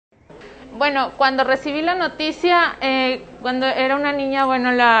Bueno, cuando recibí la noticia, cuando era una niña,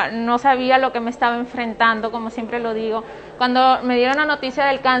 bueno, no sabía lo que me estaba enfrentando, como siempre lo digo. Cuando me dieron la noticia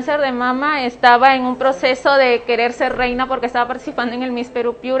del cáncer de mama, estaba en un proceso de querer ser reina porque estaba participando en el Miss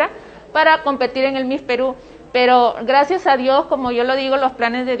Perú Piura para competir en el Miss Perú. Pero gracias a Dios, como yo lo digo, los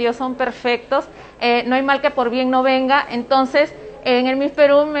planes de Dios son perfectos, no hay mal que por bien no venga. Entonces, en el Miss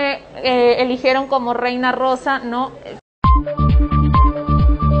Perú me eligieron como Reina Rosa, ¿no?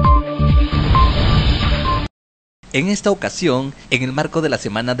 En esta ocasión, en el marco de la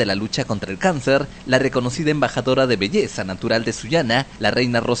Semana de la lucha contra el cáncer, la reconocida embajadora de belleza natural de Sullana, la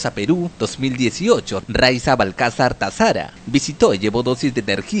Reina Rosa Perú 2018, Raisa Balcázar Tassara, visitó y llevó dosis de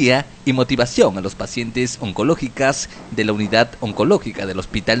energía y motivación a los pacientes oncológicas de la Unidad Oncológica del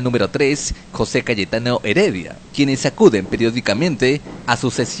Hospital número 3, José Cayetano Heredia, quienes acuden periódicamente a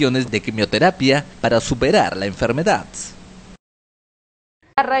sus sesiones de quimioterapia para superar la enfermedad.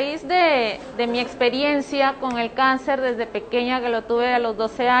 A raíz de mi experiencia con el cáncer desde pequeña, que lo tuve a los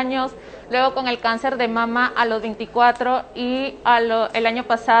 12 años, luego con el cáncer de mama a los 24 y el año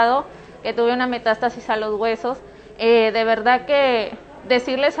pasado que tuve una metástasis a los huesos, de verdad que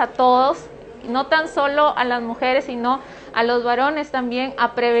decirles a todos, no tan solo a las mujeres, sino a los varones también,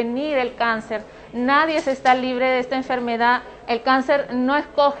 a prevenir el cáncer. Nadie se está libre de esta enfermedad. El cáncer no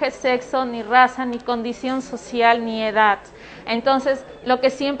escoge sexo, ni raza, ni condición social, ni edad. Entonces, lo que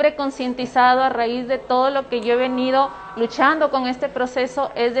siempre he concientizado a raíz de todo lo que yo he venido luchando con este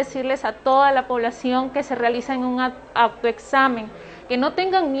proceso es decirles a toda la población que se realiza en un autoexamen, que no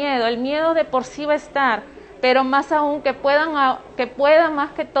tengan miedo, el miedo de por sí va a estar, pero más aún que puedan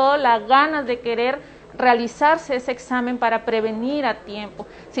más que todo las ganas de querer realizarse ese examen para prevenir a tiempo.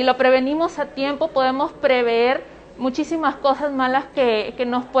 Si lo prevenimos a tiempo, podemos prever muchísimas cosas malas que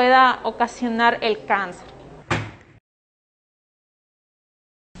nos pueda ocasionar el cáncer.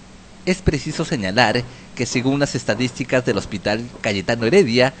 Es preciso señalar que según las estadísticas del Hospital Cayetano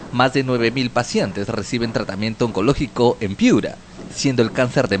Heredia, más de 9.000 pacientes reciben tratamiento oncológico en Piura, siendo el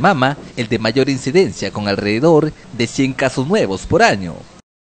cáncer de mama el de mayor incidencia con alrededor de 100 casos nuevos por año.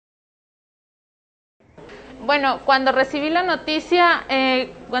 Bueno, cuando recibí la noticia,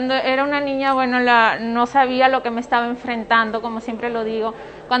 cuando era una niña, bueno, no sabía lo que me estaba enfrentando, como siempre lo digo.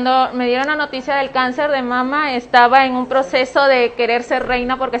 Cuando me dieron la noticia del cáncer de mama, estaba en un proceso de querer ser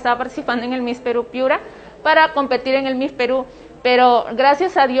reina porque estaba participando en el Miss Perú Piura para competir en el Miss Perú. Pero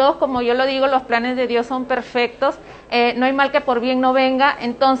gracias a Dios, como yo lo digo, los planes de Dios son perfectos, no hay mal que por bien no venga.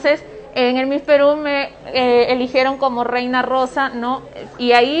 Entonces, en el Miss Perú me eligieron como Reina Rosa, ¿no?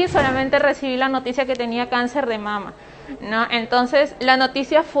 Y ahí solamente recibí la noticia que tenía cáncer de mama, ¿no? Entonces, la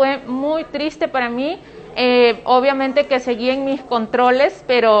noticia fue muy triste para mí. Obviamente que seguí en mis controles,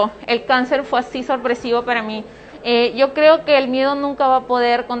 pero el cáncer fue así sorpresivo para mí. Yo creo que el miedo nunca va a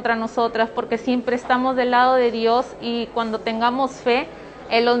poder contra nosotras, porque siempre estamos del lado de Dios, y cuando tengamos fe,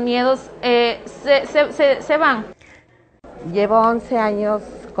 los miedos se van. Llevo 11 años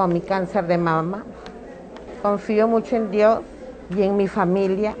con mi cáncer de mama. Confío mucho en Dios y en mi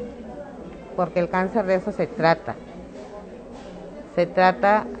familia, porque el cáncer de eso se trata. Se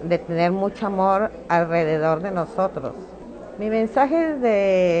trata de tener mucho amor alrededor de nosotros. Mi mensaje es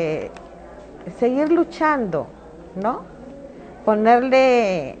de seguir luchando, ¿no?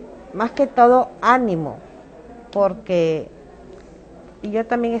 Ponerle más que todo ánimo, porque yo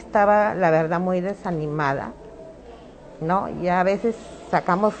también estaba, la verdad, muy desanimada, ¿no? Y a veces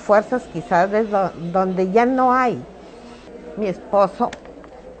sacamos fuerzas quizás desde donde ya no hay. Mi esposo,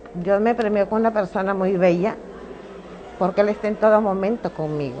 Dios me premió con una persona muy bella, porque él está en todo momento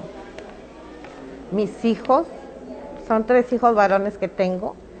conmigo. Mis hijos, son 3 hijos varones que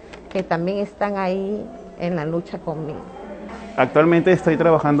tengo, que también están ahí en la lucha conmigo. Actualmente estoy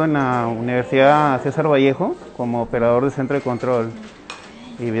trabajando en la Universidad César Vallejo como operador de centro de control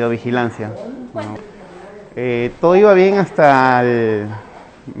y videovigilancia, ¿no? Todo iba bien hasta el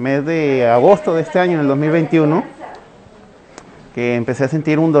mes de agosto de este año, en el 2021, que empecé a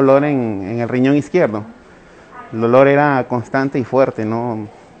sentir un dolor en el riñón izquierdo. El dolor era constante y fuerte, ¿no?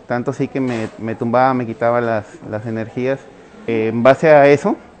 Tanto así que me tumbaba, me quitaba las energías. En base a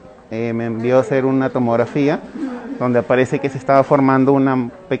eso, me envió a hacer una tomografía donde aparece que se estaba formando una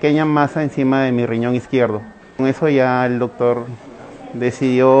pequeña masa encima de mi riñón izquierdo. Con eso ya el doctor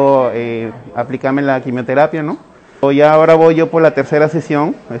decidió aplicarme la quimioterapia, ¿no? Ya ahora voy yo por la 3ª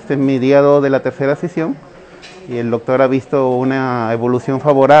sesión, este es mi día 2 de la 3ª sesión, y el doctor ha visto una evolución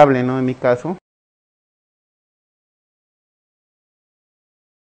favorable, ¿no? En mi caso.